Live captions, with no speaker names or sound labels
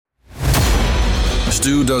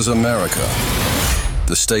Stu Does America,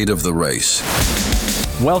 the state of the race.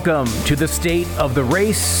 Welcome to the State of the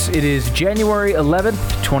Race. It is January 11th,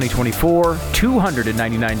 2024,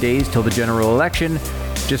 299 days till the general election,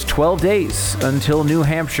 just 12 days until New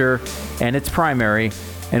Hampshire and its primary,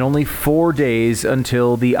 and only 4 days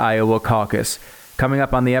until the Iowa caucus. Coming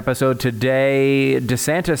up on the episode today,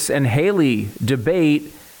 DeSantis and Haley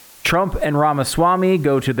debate, Trump and Ramaswamy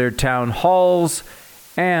go to their town halls,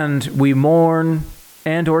 and we mourn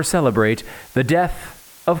and or celebrate the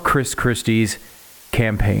death of Christie's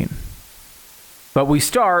campaign. But we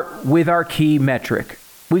start with our key metric.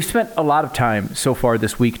 We've spent a lot of time so far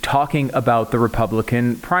this week talking about the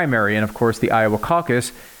Republican primary and, of course, the Iowa caucus,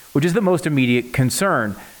 which is the most immediate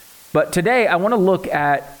concern. But today, I want to look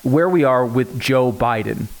at where we are with Joe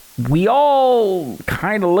Biden. We all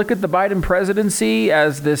kind of look at the Biden presidency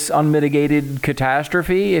as this unmitigated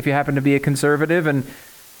catastrophe if you happen to be a conservative. And,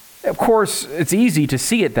 of course, it's easy to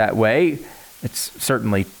see it that way. It's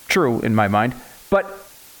certainly true in my mind. But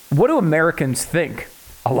what do Americans think?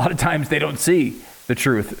 A lot of times they don't see the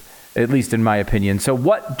truth, at least in my opinion. So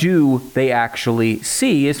what do they actually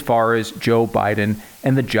see as far as Joe Biden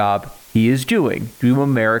and the job he is doing? Do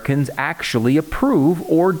Americans actually approve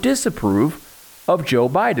or disapprove of Joe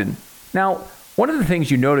Biden? Now, one of the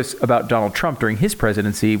things you notice about Donald Trump during his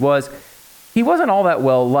presidency was he wasn't all that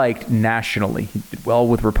well liked nationally. He did well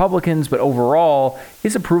with Republicans, but overall,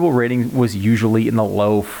 his approval rating was usually in the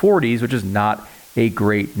low 40s, which is not a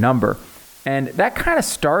great number. And that kind of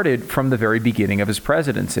started from the very beginning of his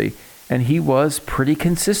presidency. And he was pretty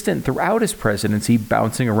consistent throughout his presidency,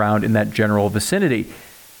 bouncing around in that general vicinity.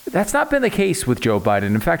 That's not been the case with Joe Biden.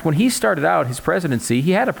 In fact, when he started out his presidency,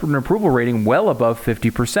 he had an approval rating well above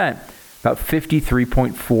 50%, about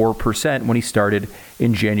 53.4% when he started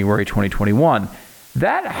in January 2021.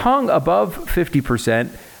 That hung above 50%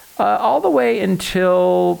 all the way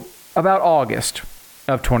until about August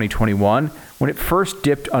of 2021, when it first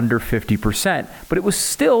dipped under 50%. But it was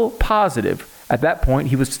still positive. At that point,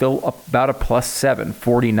 he was still about a +7,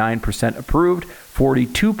 49% approved,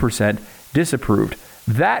 42% disapproved.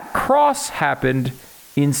 That cross happened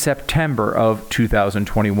in September of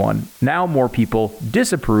 2021. Now more people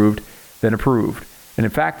disapproved than approved. And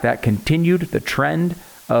in fact, that continued. The trend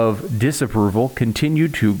of disapproval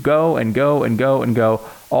continued to go and go and go and go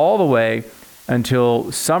all the way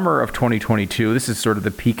until summer of 2022. This is sort of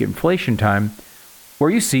the peak inflation time, where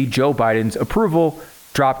you see Joe Biden's approval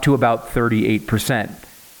drop to about 38%.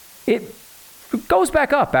 It goes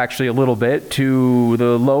back up actually a little bit to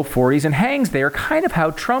the low 40s and hangs there, kind of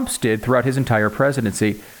how Trump's did throughout his entire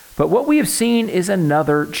presidency. But what we have seen is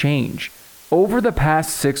another change. Over the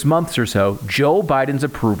past 6 months or so, Joe Biden's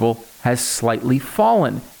approval has slightly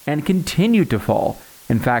fallen and continued to fall.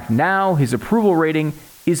 In fact, now his approval rating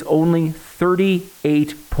is only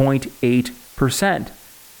 38.8%.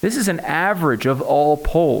 This is an average of all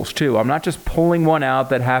polls, too. I'm not just pulling one out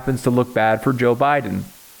that happens to look bad for Joe Biden.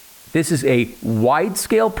 This is a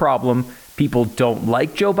wide-scale problem. People don't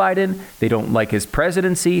like Joe Biden. They don't like his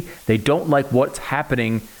presidency. They don't like what's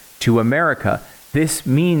happening to America. This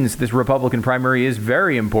means this Republican primary is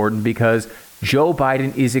very important because Joe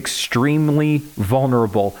Biden is extremely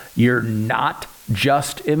vulnerable. You're not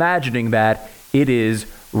just imagining that. It is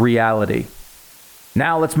reality.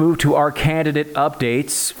 Now let's move to our candidate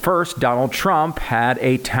updates. First, Donald Trump had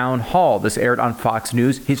a town hall. This aired on Fox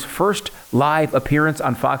News, his first live appearance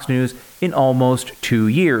on Fox News in almost 2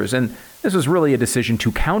 years. And this was really a decision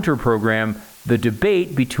to counter-program the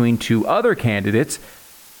debate between two other candidates,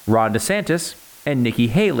 Ron DeSantis and Nikki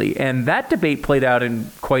Haley. And that debate played out in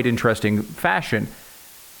quite interesting fashion.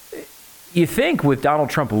 You think with Donald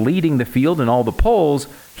Trump leading the field in all the polls,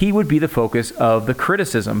 he would be the focus of the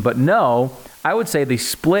criticism. But no, I would say the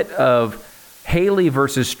split of Haley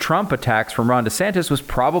versus Trump attacks from Ron DeSantis was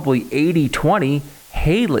probably 80-20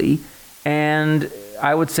 Haley. And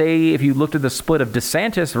I would say if you looked at the split of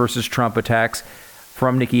DeSantis versus Trump attacks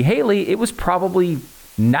from Nikki Haley, it was probably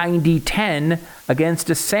 90-10 against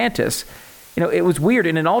DeSantis. You know, it was weird.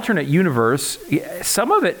 In an alternate universe,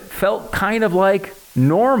 some of it felt kind of like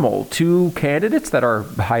normal. Two candidates that are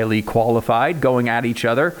highly qualified going at each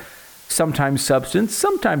other, sometimes substance,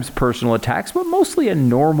 sometimes personal attacks, but mostly a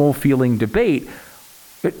normal feeling debate.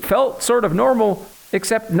 It felt sort of normal,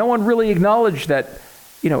 except no one really acknowledged that,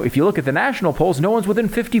 you know, if you look at the national polls, no one's within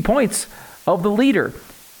 50 points of the leader.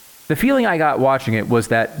 The feeling I got watching it was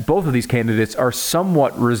that both of these candidates are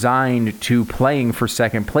somewhat resigned to playing for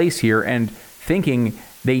second place here and thinking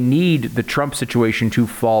they need the Trump situation to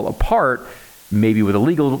fall apart, maybe with a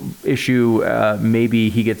legal issue, maybe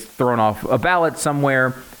he gets thrown off a ballot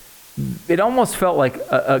somewhere. it almost felt like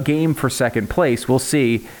a game for second place. We'll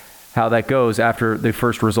see how that goes after the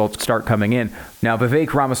first results start coming in. Now,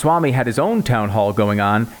 Vivek Ramaswamy had his own town hall going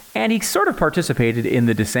on, and he sort of participated in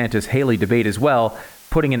the DeSantis-Haley debate as well,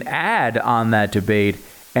 putting an ad on that debate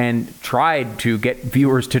and tried to get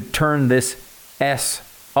viewers to turn this S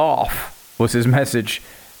off, was his message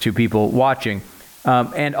to people watching.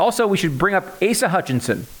 And also, we should bring up Asa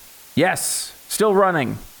Hutchinson. Yes, still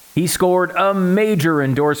running. He scored a major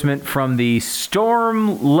endorsement from the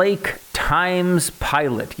Storm Lake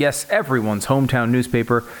Times-Pilot. Yes, everyone's hometown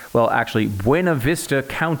newspaper. Well, actually, Buena Vista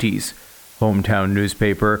County's hometown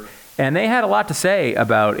newspaper. And they had a lot to say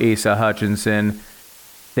about Asa Hutchinson.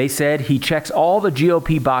 They said he checks all the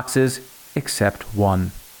GOP boxes except one: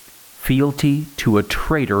 fealty to a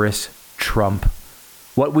traitorous Trump.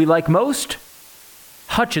 What we like most?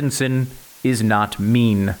 Hutchinson is not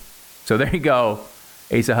mean. So there you go.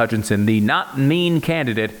 Asa Hutchinson, the not mean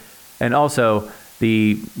candidate, and also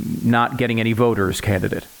the not getting any voters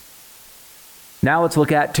candidate. Now let's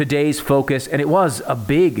look at today's focus, and it was a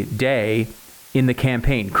big day in the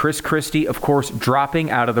campaign. Chris Christie, of course,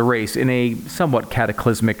 dropping out of the race in a somewhat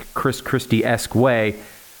cataclysmic Chris Christie-esque way.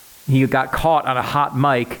 He got caught on a hot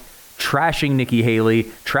mic trashing Nikki Haley,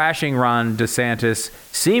 trashing Ron DeSantis,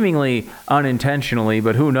 seemingly unintentionally,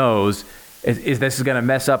 but who knows? Is this going to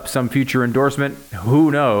mess up some future endorsement? Who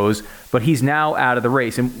knows? But he's now out of the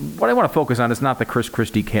race. And what I want to focus on is not the Chris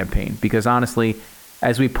Christie campaign, because honestly,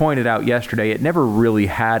 as we pointed out yesterday, it never really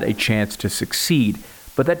had a chance to succeed.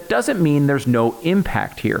 But that doesn't mean there's no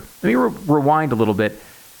impact here. Let me rewind a little bit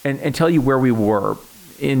and tell you where we were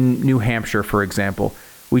in New Hampshire, for example.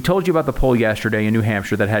 We told you about the poll yesterday in New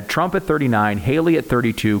Hampshire that had Trump at 39, Haley at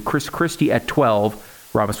 32, Chris Christie at 12,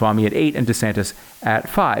 Ramaswamy at 8, and DeSantis at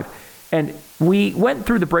 5. And we went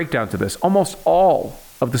through the breakdowns of this. Almost all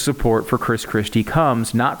of the support for Chris Christie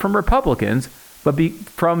comes not from Republicans, but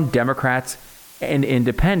from Democrats and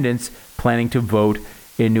independents planning to vote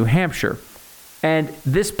in New Hampshire. And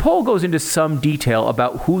this poll goes into some detail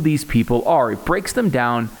about who these people are. It breaks them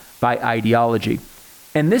down by ideology.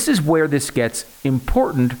 And this is where this gets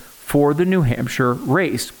important for the New Hampshire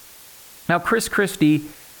race. Now, Chris Christie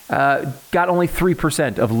got only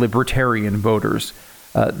 3% of libertarian voters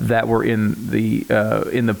that were in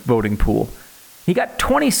the voting pool. He got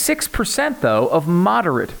 26%, though, of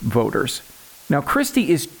moderate voters. Now,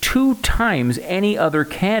 Christie is 2 times any other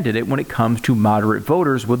candidate when it comes to moderate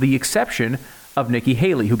voters, with the exception of Nikki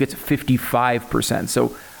Haley, who gets 55%.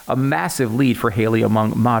 So a massive lead for Haley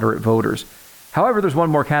among moderate voters. However, there's one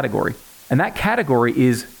more category, and that category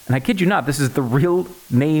is, and I kid you not, this is the real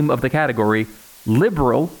name of the category,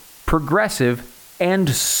 liberal, progressive, and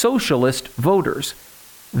socialist voters.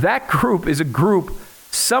 That group is a group,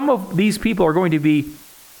 some of these people are going to be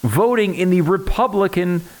voting in the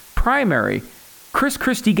Republican primary. Chris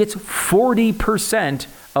Christie gets 40%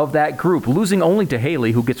 of that group, losing only to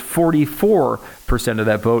Haley, who gets 44% of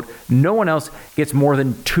that vote. No one else gets more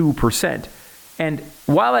than 2%. And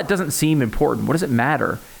while that doesn't seem important, what does it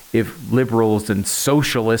matter if liberals and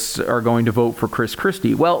socialists are going to vote for Chris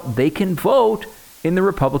Christie? Well, they can vote in the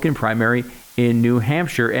Republican primary in New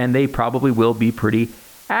Hampshire, and they probably will be pretty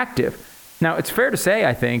active. Now, it's fair to say,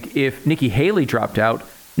 I think, if Nikki Haley dropped out,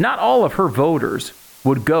 not all of her voters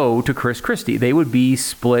would go to Chris Christie. They would be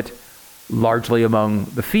split largely among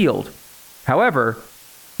the field. However,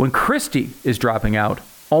 when Christie is dropping out,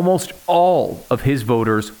 almost all of his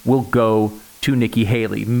voters will go to Nikki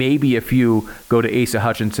Haley. Maybe a few go to Asa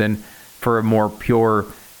Hutchinson for a more pure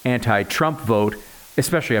anti-Trump vote,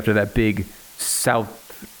 especially after that big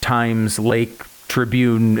South Times Lake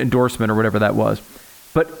Tribune endorsement or whatever that was.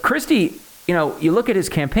 But Christie, you look at his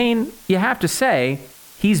campaign, you have to say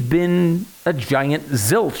he's been a giant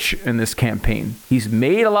zilch in this campaign. He's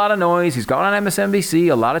made a lot of noise. He's gone on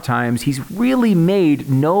MSNBC a lot of times. He's really made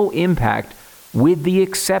no impact, with the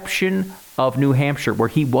exception of New Hampshire, where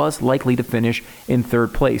he was likely to finish in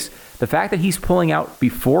 3rd place. The fact that he's pulling out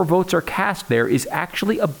before votes are cast there is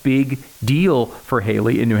actually a big deal for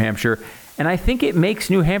Haley in New Hampshire. And I think it makes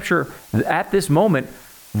New Hampshire, at this moment,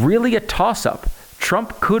 really a toss-up.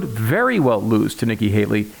 Trump could very well lose to Nikki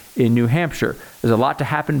Haley in New Hampshire. There's a lot to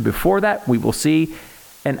happen before that. We will see.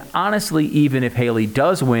 And honestly, even if Haley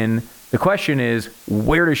does win, the question is,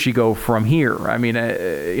 where does she go from here? I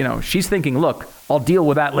mean, she's thinking, look, I'll deal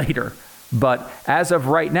with that later. But as of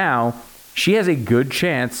right now, she has a good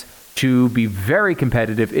chance to be very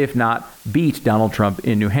competitive, if not beat Donald Trump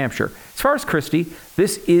in New Hampshire. As far as Christie,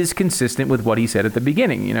 this is consistent with what he said at the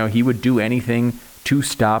beginning. He would do anything to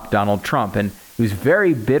stop Donald Trump. And he was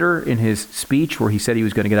very bitter in his speech where he said he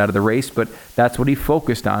was going to get out of the race, but that's what he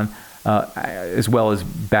focused on as well as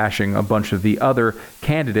bashing a bunch of the other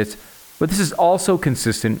candidates. But this is also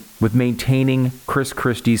consistent with maintaining Chris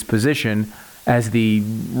Christie's position as the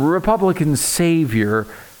Republican savior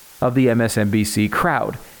of the MSNBC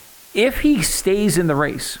crowd. If he stays in the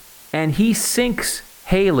race and he sinks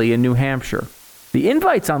Haley in New Hampshire, the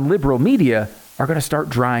invites on liberal media are going to start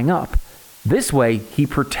drying up. This way, he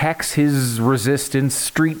protects his resistance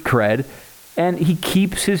street cred, and he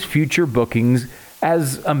keeps his future bookings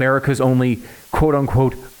as America's only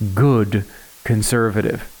quote-unquote good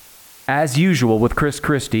conservative. As usual with Chris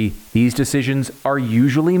Christie, these decisions are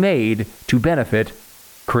usually made to benefit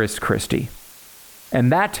Chris Christie.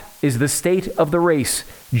 And that is the state of the race,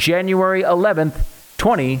 January 11th,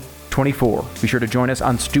 2024. Be sure to join us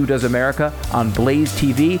on Stu Does America on Blaze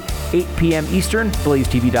TV, 8 p.m. Eastern,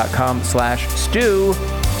 blazetv.com/Stu.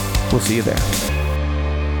 We'll see you there.